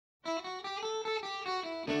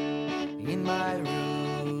in my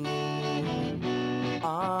room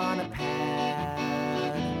on a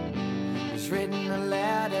pad was written a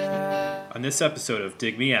letter. On this episode of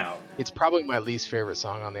Dig Me Out. It's probably my least favorite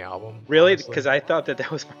song on the album. Really? honestly. Because I thought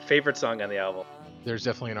that was my favorite song on the album. There's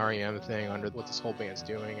definitely an REM thing under what this whole band's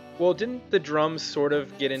doing. Well, didn't the drums sort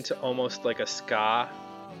of get into almost like a ska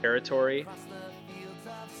territory? Across the fields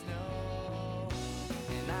of snow,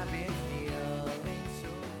 and I've been feeling so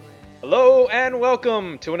red. Hello and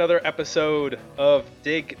welcome to another episode of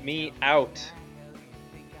Dig Me Out.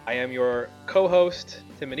 I am your co-host,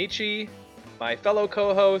 Tim Minichi, my fellow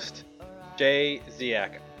co-host, Jay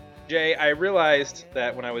Ziak. Jay, I realized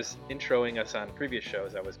that when I was introing us on previous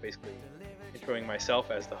shows, I was basically introing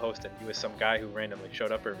myself as the host and you as some guy who randomly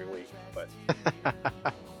showed up every week, but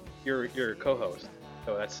you're a co-host,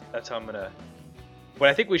 so that's how I'm gonna. What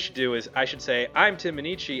I think we should do is I should say I'm Tim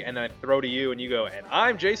Minichi and then I throw to you and you go and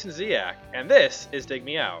I'm Jason Ziak and this is Dig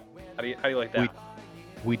Me Out. How do you like that?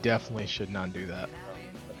 We definitely should not do that.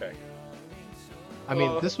 Okay. I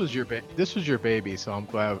mean, this was your baby, so I'm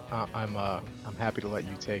glad. I'm happy to let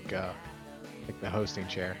you take the hosting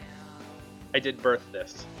chair. I did birth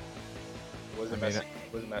this. It wasn't I mean, messy.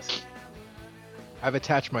 It wasn't messy. I've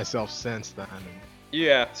attached myself since then.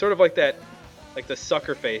 Yeah, sort of like that, like the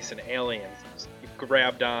sucker face in Aliens. Just you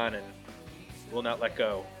grabbed on and will not let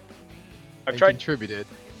go. I've and tried contributed,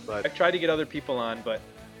 but I've tried to get other people on, but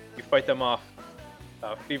you fight them off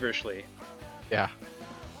feverishly. yeah,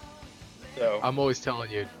 So I'm always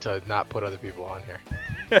telling you to not put other people on here.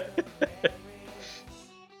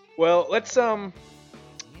 well, let's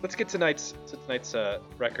get tonight's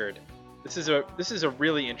record. This is a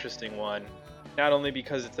really interesting one. Not only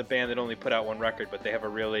because it's a band that only put out one record, but they have a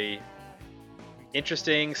really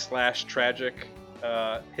interesting / tragic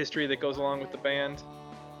history that goes along with the band.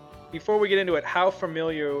 Before we get into it, how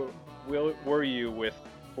familiar were you with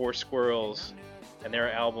Four Squirrels and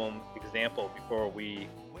their album Example before we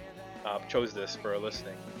chose this for our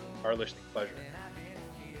listening pleasure?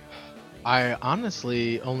 I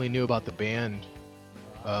honestly only knew about the band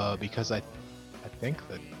because I think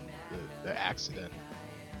that the accident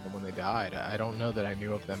and when they died. I don't know that I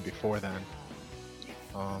knew of them before then.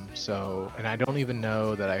 And I don't even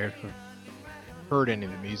know that I heard any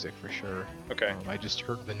of the music for sure. Okay. I just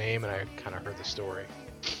heard the name and I kind of heard the story.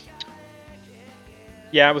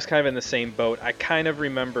 Yeah, I was kind of in the same boat. I kind of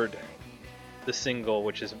remembered the single,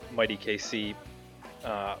 which is Mighty KC,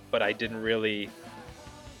 but I didn't really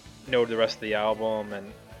know the rest of the album,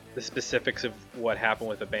 and the specifics of what happened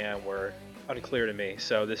with the band were unclear to me.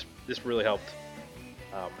 So this really helped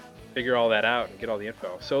figure all that out and get all the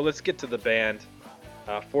info. So let's get to the band.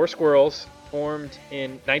 Four Squirrels formed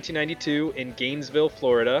in 1992 in Gainesville,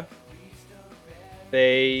 Florida.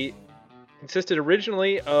 They consisted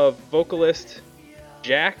originally of vocalist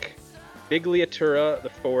Jack Bigliatura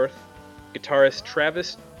IV, guitarist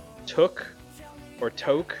Travis Toke,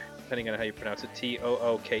 depending on how you pronounce it,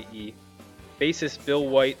 Tooke, bassist Bill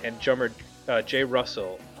White, and drummer Jay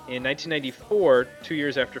Russell. In 1994, 2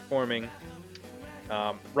 years after forming,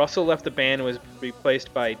 Russell left the band and was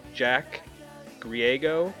replaced by Jack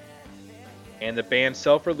Griego, and the band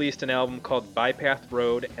self-released an album called Bypath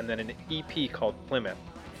Road and then an EP called Plymouth.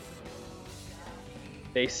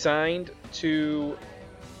 They signed to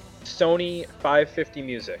Sony 550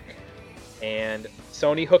 Music, and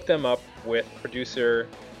Sony hooked them up with producer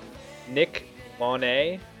Nick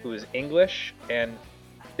Launay, who is English, and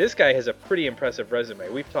this guy has a pretty impressive resume.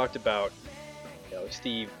 We've talked about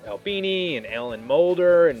Steve Albini and Alan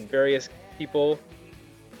Moulder and various people.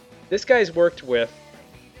 This guy's worked with,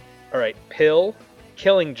 Pill,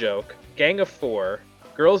 Killing Joke, Gang of Four,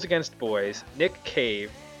 Girls Against Boys, Nick Cave,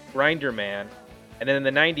 Grinderman, and then in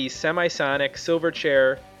the 90s, Semisonic,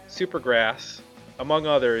 Silverchair, Supergrass, among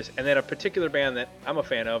others, and then a particular band that I'm a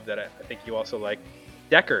fan of that I think you also like,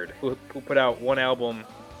 Deckard, who put out one album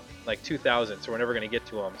like 2000, so we're never going to get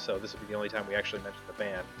to them, so this will be the only time we actually mention the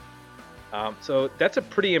band. So that's a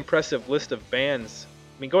pretty impressive list of bands.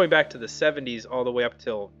 I mean, going back to the 70s all the way up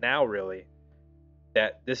till now, really,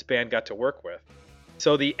 that this band got to work with.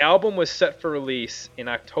 So the album was set for release in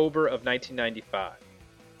October of 1995.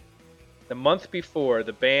 The month before,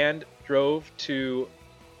 the band drove to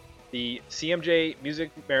the CMJ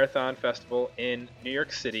Music Marathon Festival in New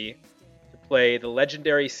York City to play the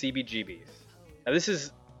legendary CBGBs. Now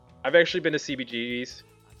I've actually been to CBGBs.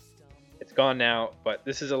 It's gone now, but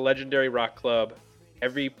this is a legendary rock club.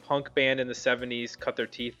 Every punk band in the 70s cut their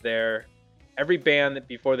teeth there. Every band that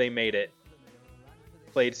before they made it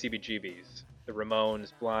played CBGBs. The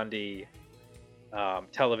Ramones, Blondie,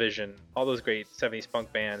 Television, all those great 70s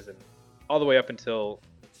punk bands, and all the way up until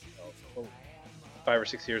 5 or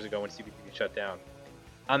 6 years ago when CBGB shut down.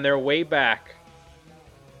 On their way back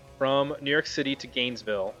from New York City to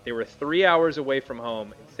Gainesville, they were 3 hours away from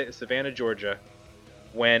home in Savannah, Georgia,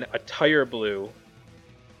 when a tire blew,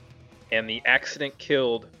 and the accident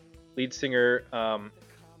killed lead singer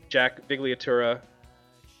Jack Vigliatura,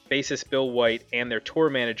 bassist Bill White, and their tour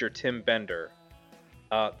manager Tim Bender.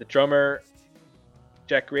 The drummer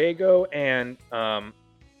Jack Griego and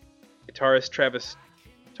guitarist Travis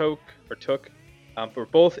Took were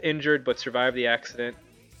both injured but survived the accident.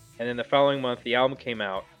 And then the following month, the album came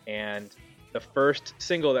out, and the first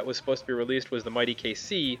single that was supposed to be released was The Mighty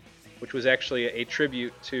KC, which was actually a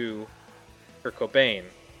tribute to Kurt Cobain.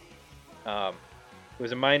 It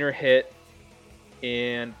was a minor hit,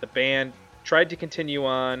 and the band tried to continue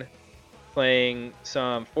on playing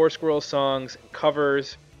some Four Squirrels songs and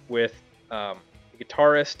covers with a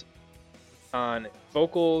guitarist on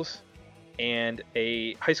vocals and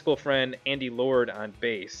a high school friend, Andy Lord, on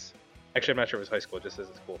bass. Actually, I'm not sure if it was high school, just as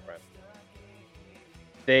a school friend.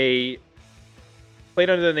 They played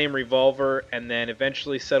under the name Revolver and then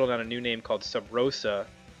eventually settled on a new name called Sub Rosa.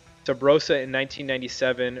 Sub Rosa in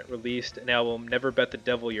 1997 released an album, Never Bet the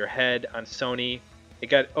Devil Your Head, on Sony. It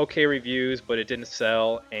got okay reviews, but it didn't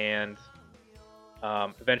sell, and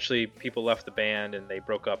eventually people left the band and they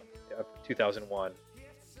broke up in 2001.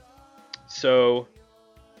 So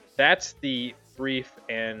that's the brief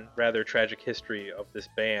and rather tragic history of this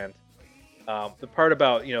band. The part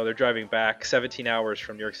about, they're driving back 17 hours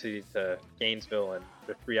from New York City to Gainesville, and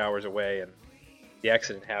they're 3 hours away, and the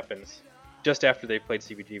accident happens just after they played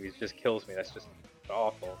CBGBs just kills me. That's just an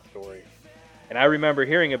awful story. And I remember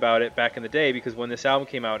hearing about it back in the day because when this album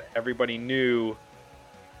came out, everybody knew,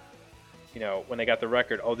 when they got the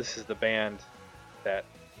record, oh, this is the band that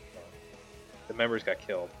the members got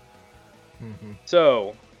killed. Mm-hmm.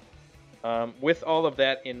 So, with all of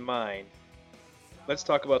that in mind, let's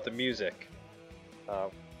talk about the music.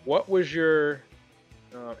 What was your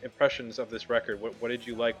impressions of this record? What did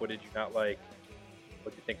you like? What did you not like?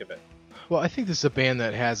 What did you think of it? Well, I think this is a band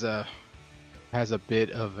that has a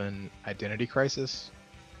bit of an identity crisis.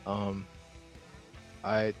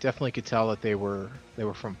 I definitely could tell that they were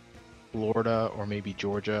from Florida or maybe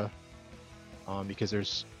Georgia, because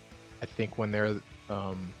I think when they're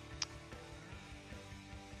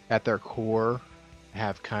at their core,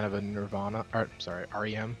 have kind of a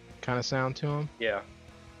REM kind of sound to them. Yeah.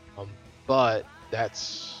 But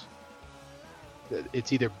it's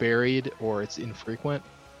either buried or it's infrequent,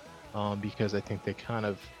 because I think they kind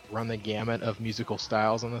of run the gamut of musical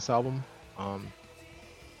styles on this album,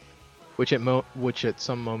 which at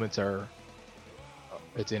some moments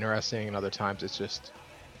it's interesting, and other times it's just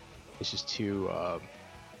too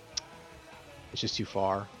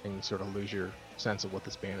far, and you sort of lose your sense of what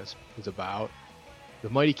this band is about. The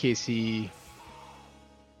Mighty KC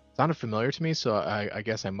sounded familiar to me, so I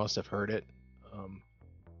guess I must have heard it.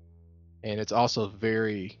 And it's also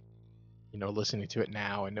very, listening to it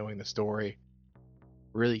now and knowing the story,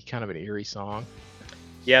 really kind of an eerie song.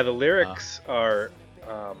 Yeah, the lyrics are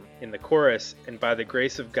in the chorus, and by the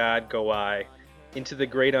grace of God go I into the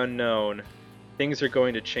great unknown, things are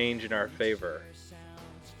going to change in our favor.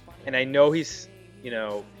 And I know he's,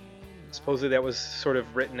 supposedly that was sort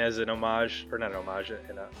of written as an homage, or not an homage,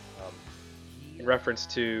 in reference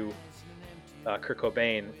to Kurt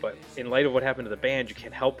Cobain, but in light of what happened to the band, you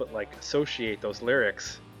can't help but associate those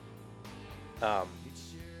lyrics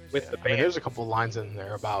with the band. I mean, there's a couple lines in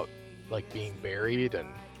there about being buried, and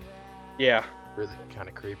yeah, really kind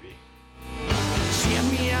of creepy. Ship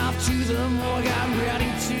me off to the morgue, I'm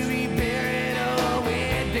ready to be buried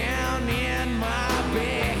away down in my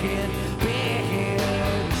bed.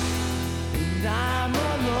 And I'm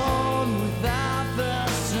alone without the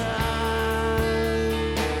sun.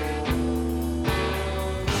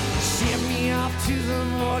 Ship me off to the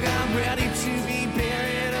morgue, I'm ready to be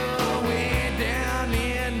buried away down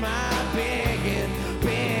in my bed.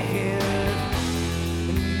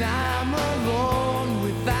 And I'm alone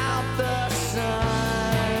without the sun.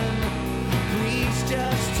 Please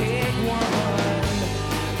just take one.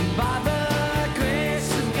 By the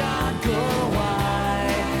grace of God, go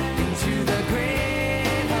wide into the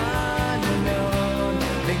great unknown.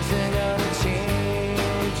 Things are gonna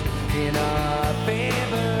change in our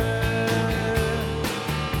favor.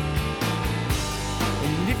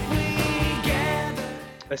 And if we gather.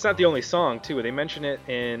 That's not the only song, too. They mention it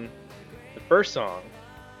in the first song,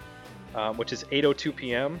 which is 8:02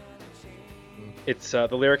 p.m. It's the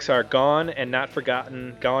lyrics are gone and not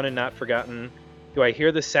forgotten, gone and not forgotten. Do I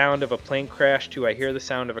hear the sound of a plane crash? Do I hear the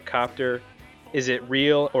sound of a copter? Is it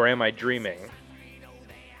real or am I dreaming?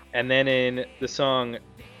 And then in the song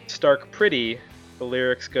Stark Pretty, the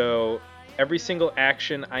lyrics go, "Every single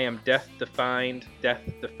action, I am death defined, death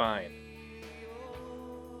defined."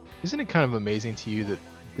 Isn't it kind of amazing to you that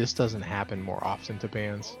this doesn't happen more often to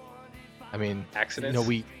bands? I mean, Accidents.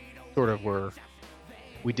 we sort of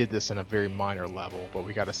we did this in a very minor level, but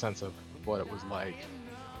we got a sense of what it was like.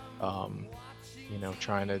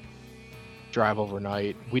 Trying to drive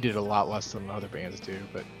overnight. We did a lot less than other bands do,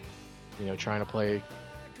 but trying to play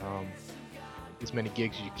as many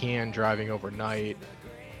gigs as you can, driving overnight.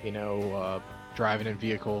 Driving in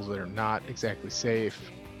vehicles that are not exactly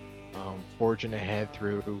safe. Forging ahead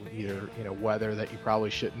through either weather that you probably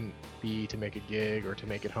shouldn't be to make a gig or to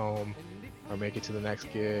make it home or make it to the next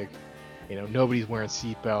gig. Nobody's wearing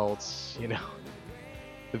seat belts.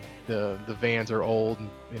 The vans are old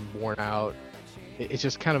and worn out. It's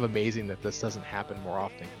just kind of amazing that this doesn't happen more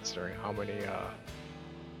often, considering how many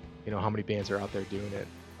how many bands are out there doing it.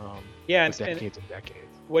 Yeah, for decades and decades.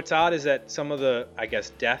 What's odd is that some of the, I guess,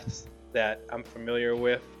 deaths that I'm familiar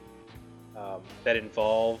with that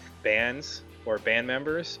involve bands or band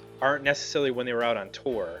members aren't necessarily when they were out on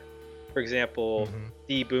tour. For example,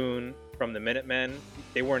 D. Boone from the Minutemen,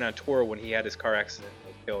 they weren't on tour when he had his car accident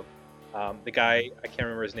and was killed. The guy, I can't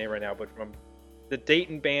remember his name right now, but from the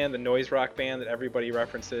Dayton band, the noise rock band that everybody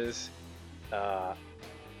references, their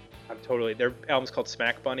album's called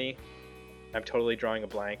Smack Bunny. I'm totally drawing a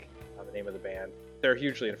blank on the name of the band. They're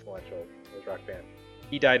hugely influential noise rock band.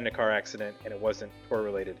 He died in a car accident, and it wasn't tour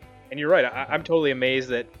related. And you're right, I'm totally amazed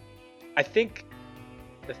that I think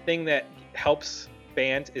the thing that helps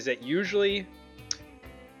bands is that usually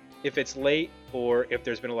if it's late or if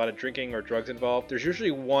there's been a lot of drinking or drugs involved, there's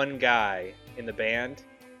usually one guy in the band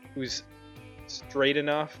who's straight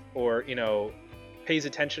enough or, pays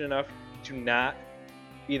attention enough to not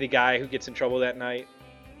be the guy who gets in trouble that night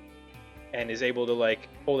and is able to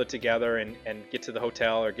hold it together and get to the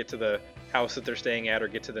hotel or get to the house that they're staying at or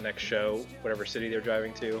get to the next show, whatever city they're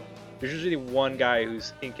driving to. There's usually one guy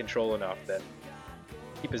who's in control enough that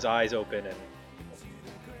keep his eyes open and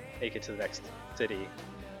make it to the next city.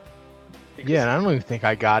 Yeah, and I don't even think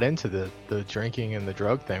I got into the drinking and the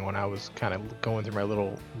drug thing when I was kind of going through my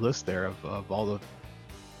little list there of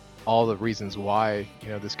all the reasons why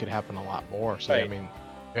this could happen a lot more. So Right. I mean,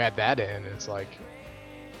 you add that in, and it's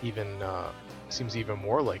even seems even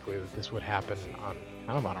more likely that this would happen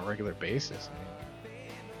on a regular basis. I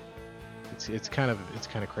mean, it's kind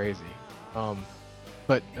of crazy.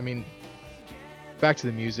 But I mean, back to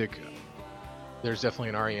the music. There's definitely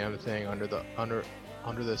an REM thing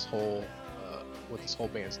under this whole what this whole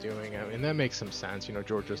band's doing. I mean, that makes some sense.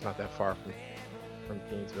 Georgia's not that far from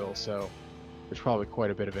Gainesville, so there's probably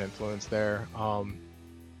quite a bit of influence there. I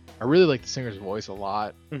really like the singer's voice a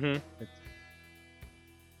lot. Mm-hmm.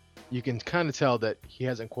 You can kind of tell that he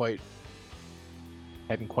hadn't quite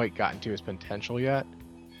gotten to his potential yet.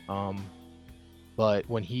 But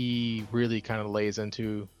when he really kind of lays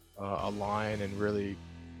into a line and really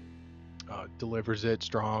delivers it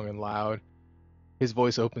strong and loud, his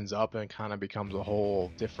voice opens up and kind of becomes a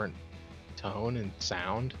whole different tone and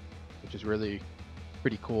sound, which is really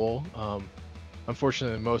pretty cool.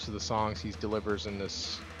 Unfortunately, most of the songs he delivers in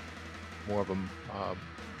this more of a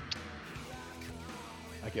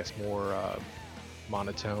I guess more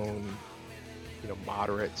monotone,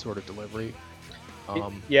 moderate sort of delivery.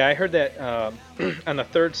 Yeah, I heard that on the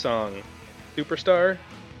third song, Superstar,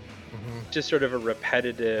 just sort of a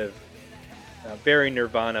repetitive, very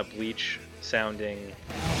Nirvana Bleach sounding.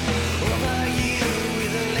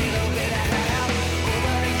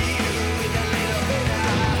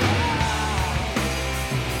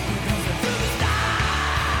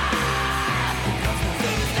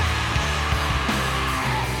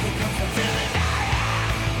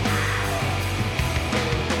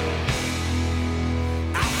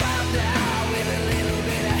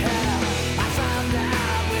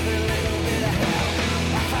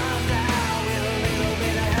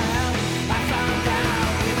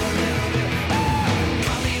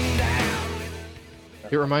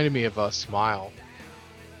 It reminded me of Smile,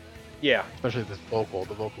 Yeah, especially the vocal.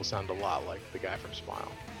 The vocals sound a lot like the guy from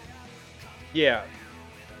Smile. yeah,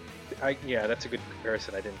 that's a good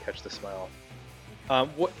comparison. I didn't catch the Smile.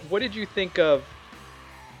 What did you think of?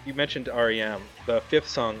 You mentioned REM, the fifth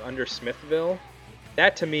song, Under Smithville.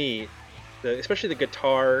 That to me, especially the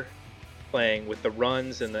guitar playing with the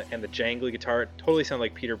runs and the jangly guitar, totally sounded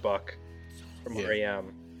like Peter Buck from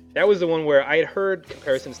REM. That was the one where I had heard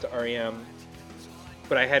comparisons to REM,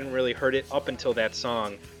 but I hadn't really heard it up until that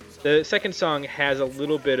song. The second song has a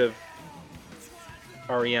little bit of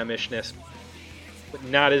REM-ishness, but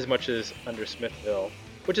not as much as Under Smithville,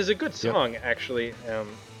 which is a good song, actually.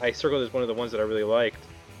 I circled as one of the ones that I really liked.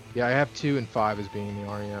 Yeah, I have 2 and 5 as being the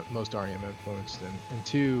REM most REM influenced, and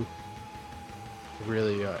 2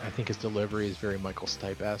 really, I think his delivery is very Michael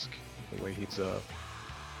Stipe-esque. The way he's the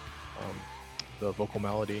vocal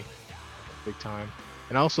melody, big time.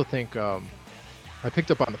 And I also think I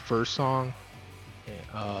picked up on the first song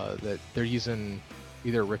that they're using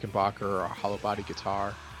either a Rickenbacker or a hollow body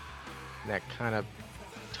guitar, and that kind of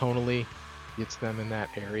tonally gets them in that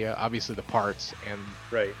area. Obviously, the parts and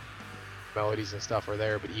Right. melodies and stuff are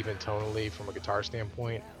there, but even tonally, from a guitar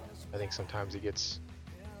standpoint, I think sometimes it gets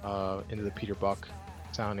into the Peter Buck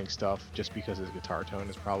sounding stuff just because his guitar tone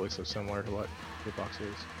is probably so similar to what Peter Buck's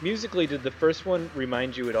is. Musically, did the first one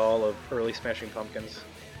remind you at all of early Smashing Pumpkins?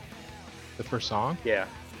 The first song? Yeah.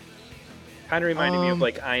 Kind of reminded me of Um,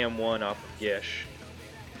 like I Am One off of Gish.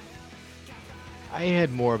 I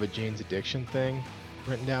had more of a Jane's Addiction thing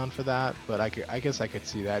written down for that, but I guess I could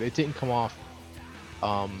see that. It didn't come off.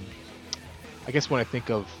 I guess when I think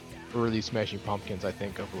of early Smashing Pumpkins, I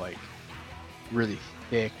think of like really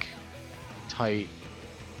thick, tight,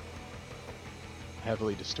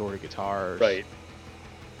 heavily distorted guitars. Right.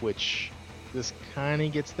 Which this kind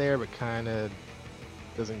of gets there, but kind of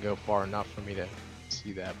doesn't go far enough for me to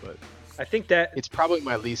see that. But I think that it's probably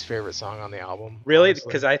my least favorite song on the album. really honestly.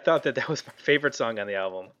 because I thought that was my favorite song on the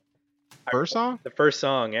album. First song? The first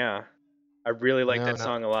song, yeah. I really like No, that no.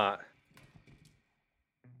 song a lot.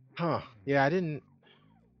 Huh. Yeah, I didn't.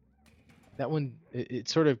 That one, it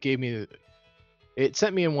sort of gave me. It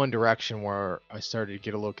sent me in one direction where I started to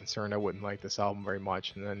get a little concerned I wouldn't like this album very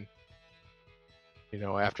much, and then,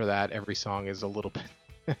 after that, every song is a little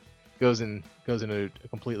bit goes in a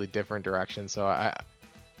completely different direction. So I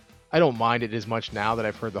don't mind it as much now that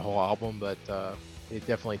I've heard the whole album, but it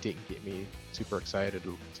definitely didn't get me super excited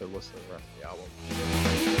to listen to the rest of the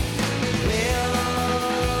album.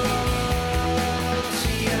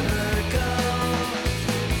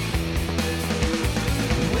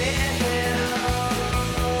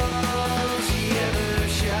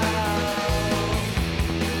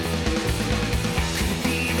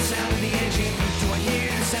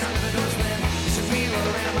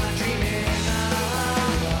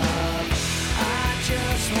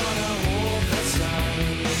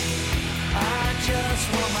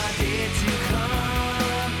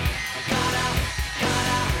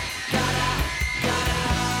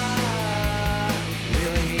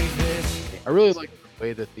 I really like the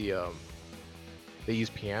way that they use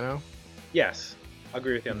piano. Yes, I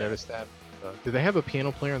agree with you You on that. noticed that? Do they have a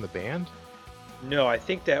piano player in the band? No, I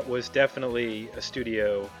think that was definitely a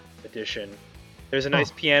studio edition. There's a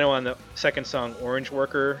nice piano on the second song, Orange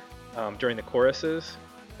Worker, during the choruses.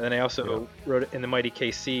 And then I also wrote it in the Mighty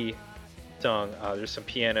KC song. There's some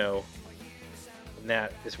piano in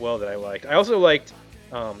that as well that I liked. I also liked,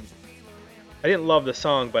 I didn't love the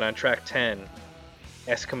song, but on track 10,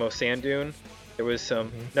 Eskimo Sand Dune, there was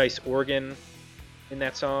some nice organ in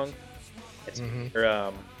that song. It's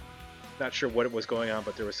not sure what it was going on,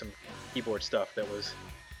 but there was some keyboard stuff that was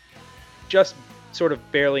just sort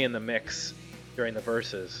of barely in the mix during the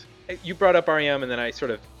verses. You brought up REM, and then I sort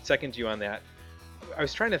of seconded you on that. I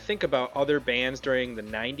was trying to think about other bands during the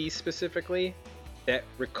 90s specifically that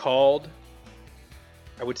recalled,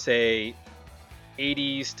 I would say,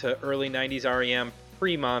 80s to early 90s REM,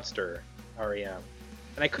 pre-Monster REM.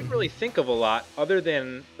 And I couldn't really think of a lot other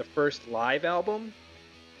than the first live album.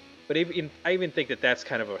 But I even think that that's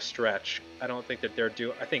kind of a stretch. I don't think that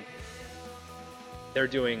I think they're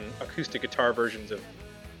doing acoustic guitar versions of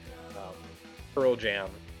Pearl Jam,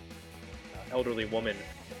 Elderly Woman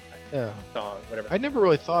song, whatever. I never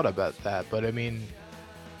really thought about that, but I mean,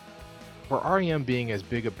 for REM being as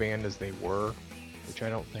big a band as they were, which I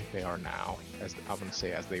don't think they are now, as I'm going to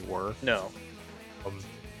say as they were. No.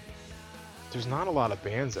 There's not a lot of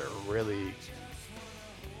bands that are really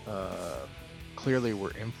clearly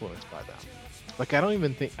were influenced by them. Like I don't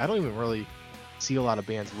even really see a lot of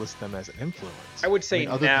bands list them as an influence. I would say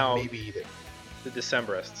other now than maybe the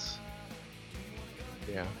Decemberists.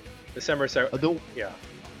 Yeah. Decemberists are yeah.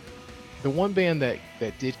 The one band that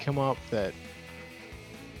did come up that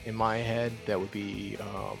in my head that would be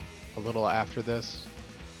a little after this,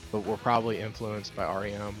 but were probably influenced by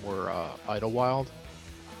REM were Idlewild.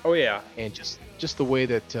 Oh yeah. And just the way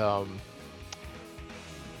that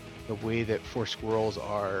Four Squirrels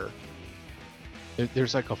are,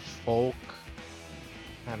 there's like a folk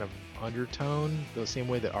kind of undertone, the same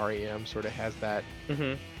way that REM sort of has that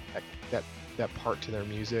that part to their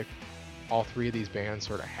music. All three of these bands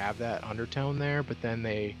sort of have that undertone there, but then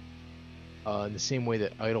they, in the same way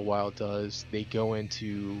that Idlewild does, they go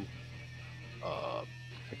into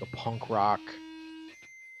like a punk rock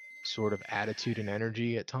sort of attitude and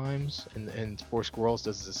energy at times, and Four Squirrels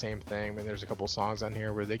does the same thing. I mean, there's a couple songs on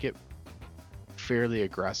here where they get fairly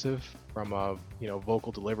aggressive from a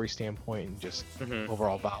vocal delivery standpoint and just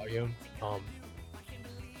overall volume.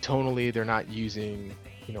 Tonally, they're not using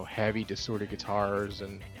heavy distorted guitars,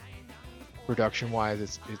 and production wise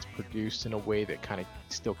it's produced in a way that kind of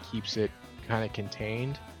still keeps it kind of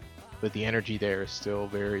contained, but the energy there is still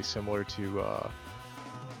very similar to a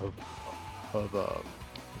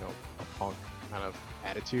punk kind of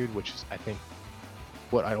attitude, which is I think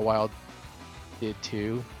what Idlewild did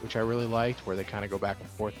too, which I really liked, where they kind of go back and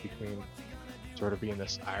forth between sort of being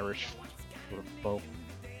this Irish sort of folk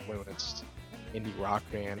influenced indie rock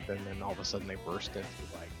band, and then all of a sudden they burst into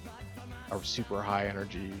like a super high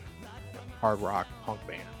energy hard rock punk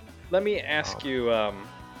band. Let me ask you,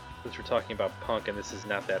 since we're talking about punk, and this is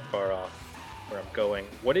not that far off where I'm going,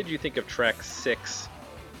 what did you think of track 6,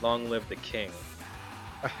 Long Live the King?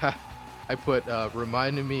 I put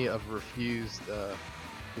reminded me of Refused, the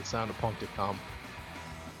sound of punk to come.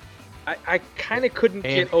 I kind of couldn't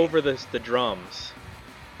get over the drums.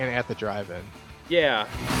 And At the Drive-In. Yeah.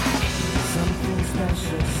 Something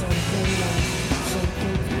special, something like,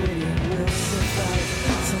 something pretty will survive.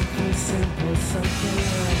 Something simple, something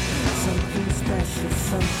like, something special,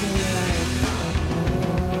 something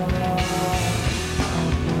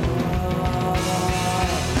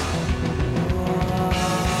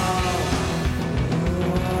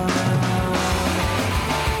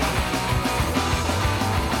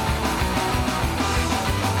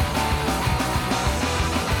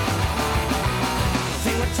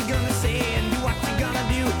say what you gonna say and do what you gonna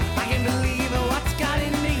do. I can believe what's got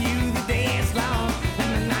into you. The day is long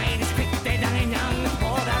and the night is quick. They dying young, the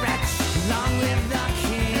poor, the wretch. Long live the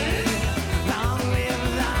king. Long live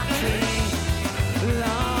the king.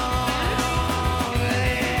 Long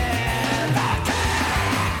live the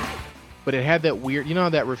king. But it had that weird, how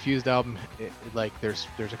that Refused album, like there's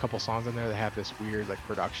a couple songs in there that have this weird like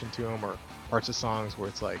production to them, or parts of songs where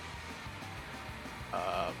it's like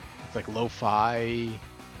lo-fi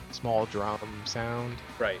small drum sound,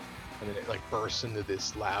 Right. and then it like bursts into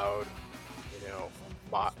this loud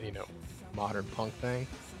modern punk thing.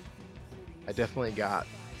 I definitely got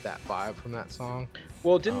that vibe from that song.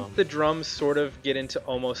 Well, didn't the drums sort of get into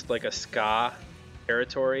almost like a ska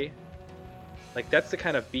territory? Like that's the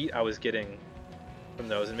kind of beat I was getting from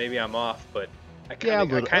those, and maybe I'm off, but I kind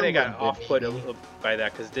of got off-put a little by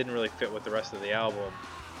that because it didn't really fit with the rest of the album.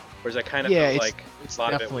 Whereas I kind of felt like it's a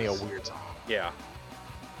lot definitely of it was, a weird song. Yeah.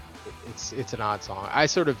 It's an odd song. I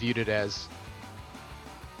sort of viewed it as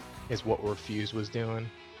what Refused was doing.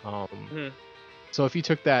 So if you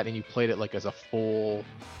took that and you played it like as a full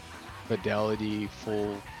fidelity,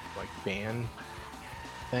 full like band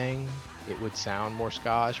thing, it would sound more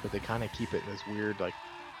Scotch, but they kind of keep it in this weird like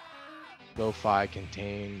lo-fi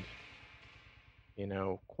contained,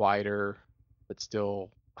 quieter, but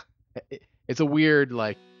still it's a weird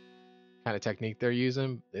like kind of technique they're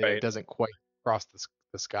using. Right. It doesn't quite cross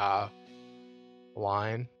the ska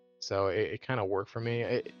line, so it kind of worked for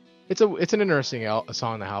me. It's an interesting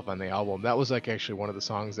song to have on the album. That was like actually one of the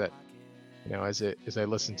songs that as I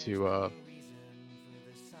listened to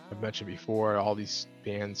I've mentioned before, all these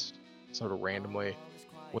bands sort of randomly,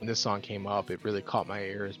 when this song came up, it really caught my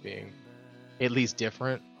ear as being at least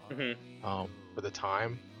different for the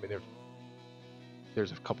time. I mean,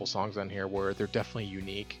 there's a couple songs on here where they're definitely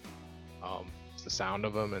unique. It's the sound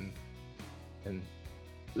of them and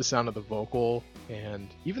the sound of the vocal, and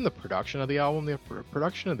even the production of the album. The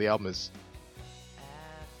production of the album it's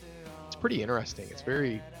pretty interesting. It's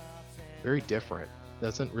very, very different. It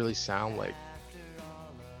doesn't really sound like,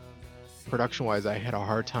 production-wise, I had a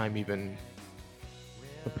hard time even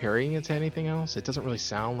comparing it to anything else. It doesn't really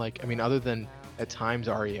sound like, I mean, other than at times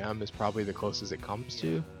REM is probably the closest it comes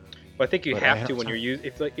to. Well, I think you have to when you're using,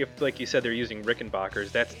 if like you said, they're using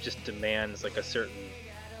Rickenbackers, that just demands like a certain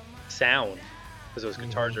sound, because those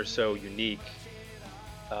guitars are so unique,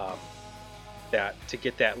 that to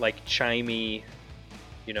get that like chimey,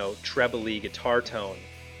 trebly guitar tone,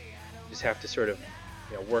 you just have to sort of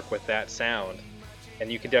work with that sound,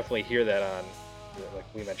 and you can definitely hear that on, like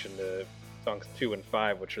we mentioned, the songs 2 and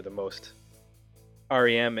 5, which are the most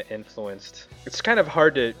REM influenced. It's kind of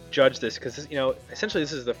hard to judge this because essentially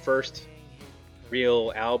this is the first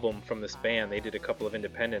real album from this band. They did a couple of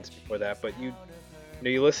independents before that, but you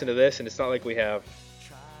listen to this and it's not like we have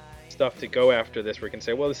stuff to go after this where we can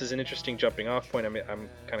say, well, this is an interesting jumping off point. I mean, I'm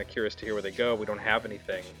kind of curious to hear where they go. We don't have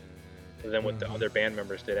anything other than what the other band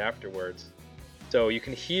members did afterwards. So you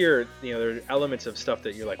can hear, there are elements of stuff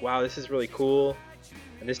that you're like, wow, this is really cool.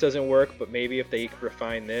 And this doesn't work, but maybe if they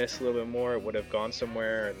refine this a little bit more, it would have gone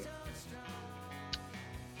somewhere. And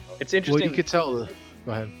It's Well, interesting. you could tell.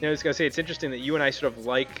 Go ahead. I was gonna say it's interesting that you and I sort of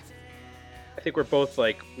like. I think we're both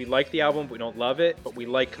like we like the album, but we don't love it, but we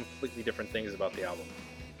like completely different things about the album.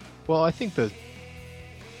 Well, I think the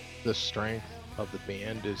strength of the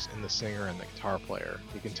band is in the singer and the guitar player.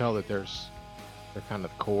 You can tell that they're kind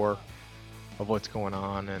of the core of what's going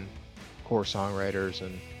on and core songwriters,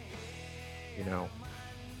 and you know,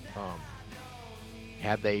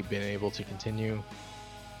 had they been able to continue,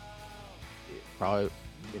 it probably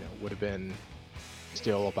would have been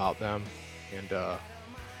still about them, and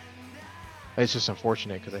it's just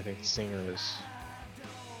unfortunate because I think the singer is,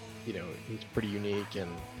 he's pretty unique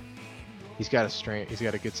and he's got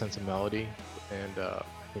a good sense of melody, and I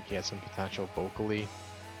think he has some potential vocally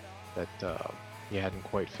that he hadn't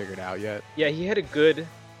quite figured out yet. Yeah, he had a good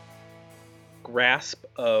grasp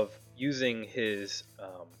of using his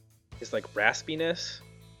like raspiness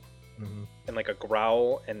Mm-hmm. and like a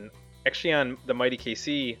growl. And actually, on the Mighty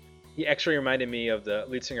KC, he actually reminded me of the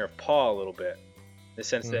lead singer of Paw a little bit, in the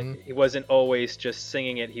sense that he wasn't always just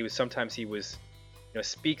singing it. He was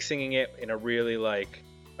singing it in a really like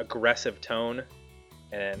aggressive tone,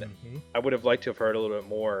 and I would have liked to have heard a little bit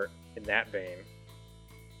more in that vein.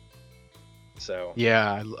 So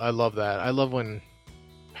Yeah, I love that. I love when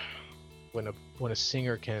a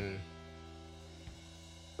singer can.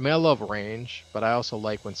 I mean, I love range, but I also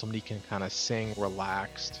like when somebody can kind of sing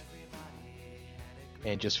relaxed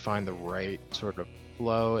and just find the right sort of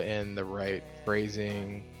flow and the right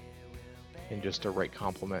phrasing and just a right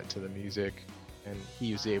complement to the music. And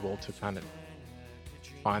he was able to kind of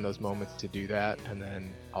find those moments to do that. And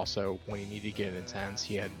then also when he needed to get intense,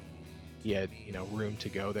 he had room to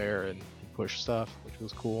go there and push stuff, which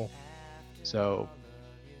was cool. So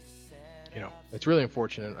it's really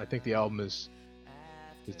unfortunate. I think the album is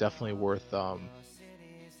definitely worth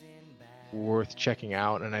checking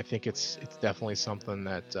out, and I think it's definitely something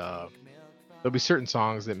that there'll be certain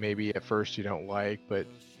songs that maybe at first you don't like, but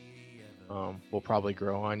will probably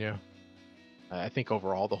grow on you. I think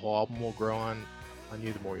overall the whole album will grow on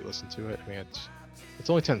you the more you listen to it. I mean, it's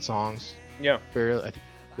only 10 songs. yeah, I think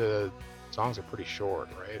the songs are pretty short,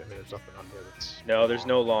 right? I mean, there's nothing on here that's no, there's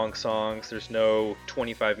no long songs. There's no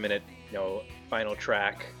 25-minute final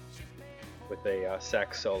track with a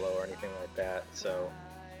sax solo or anything like that. So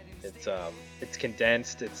it's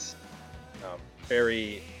condensed. It's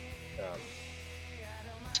very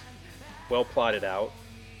well plotted out.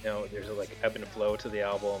 There's a like ebb and flow to the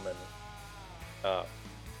album, and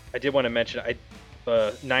I did want to mention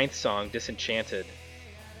the 9th song, Disenchanted.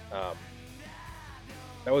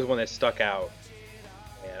 That was one that stuck out,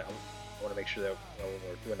 and I want to make sure that when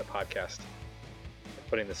we're doing the podcast, and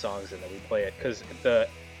putting the songs in, that we play it, because the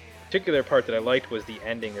particular part that I liked was the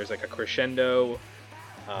ending. There's like a crescendo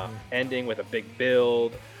ending with a big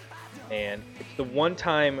build, and it's the one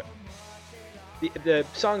time the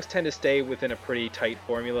songs tend to stay within a pretty tight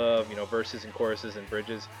formula of verses and choruses and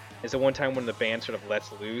bridges. It's the one time when the band sort of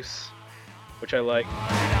lets loose, which I like.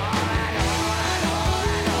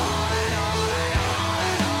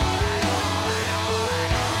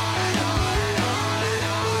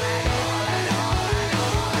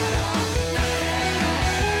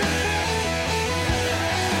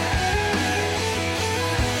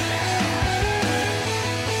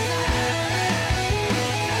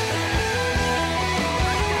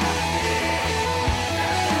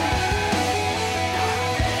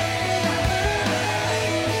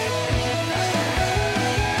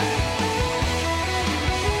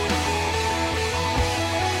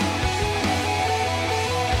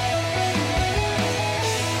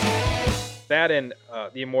 That and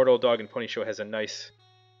the Immortal Dog and Pony Show has a nice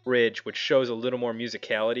bridge, which shows a little more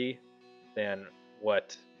musicality than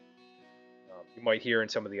what you might hear in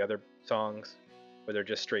some of the other songs, where they're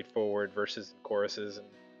just straightforward verses and choruses and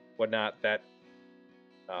whatnot. That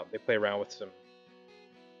they play around with some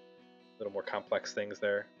little more complex things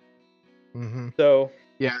there. Mm-hmm. So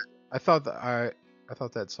yeah, I thought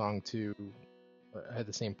that song too had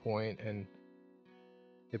the same point, and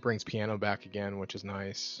it brings piano back again, which is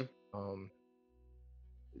nice.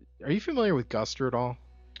 Are you familiar with Guster at all?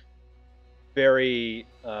 Very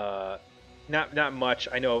not much.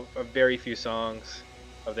 I know a very few songs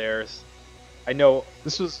of theirs. I know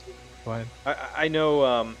This was. Go ahead. I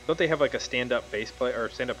know. Don't they have like a stand-up bass player or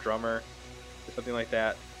stand-up drummer or something like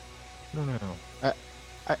that? No.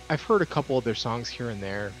 I've heard a couple of their songs here and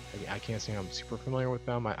there. I can't say I'm super familiar with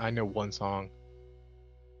them. I know one song.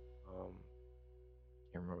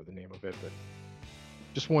 Can't remember the name of it, but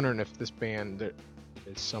just wondering if this band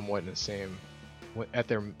is somewhat in the same, at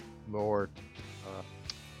their more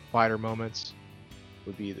quieter moments,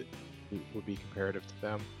 would be comparative to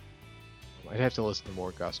them. I'd have to listen to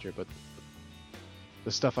more Guster, but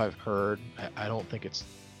the stuff I've heard, I don't think it's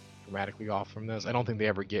dramatically off from this. I don't think they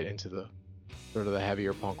ever get into the sort of the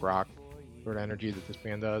heavier punk rock sort of energy that this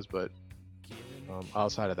band does, but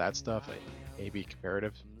outside of that stuff, it may be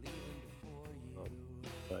comparative.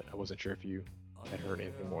 But I wasn't sure if you had heard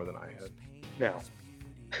anything more than I had. No.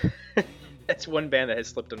 That's one band that has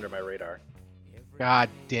slipped under my radar. God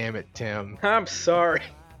damn it, Tim. I'm sorry.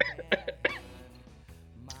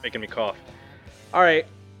 It's making me cough. All right.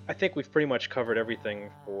 I think we've pretty much covered everything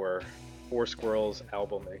for Four Squirrels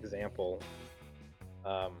album Example.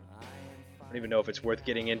 I don't even know if it's worth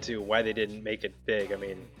getting into why they didn't make it big. I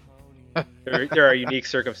mean, there are unique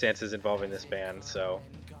circumstances involving this band, so.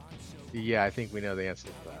 Yeah, I think we know the answer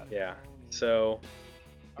to that. Yeah. So.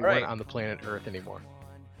 You weren't on the planet Earth anymore.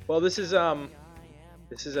 Well, this is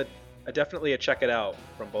definitely a check it out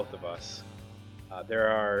from both of us. There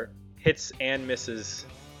are hits and misses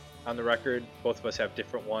on the record. Both of us have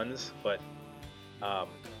different ones, but if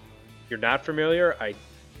you're not familiar, I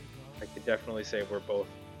could definitely say we're both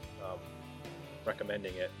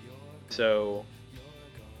recommending it. So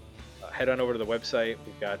head on over to the website.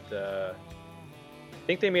 We've got I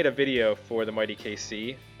think they made a video for the Mighty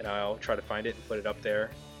KC, and I'll try to find it and put it up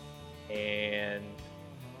there. And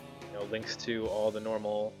links to all the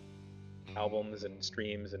normal albums and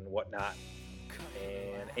streams and whatnot.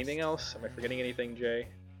 And anything else? Am I forgetting anything, Jay?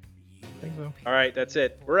 I think so. All right, that's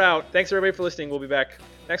it. We're out. Thanks everybody for listening. We'll be back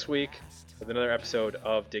next week with another episode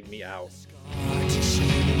of Dig Me Out.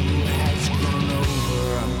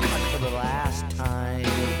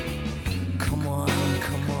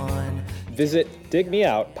 Visit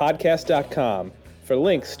digmeoutpodcast.com for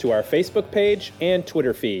links to our Facebook page and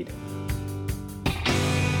Twitter feed.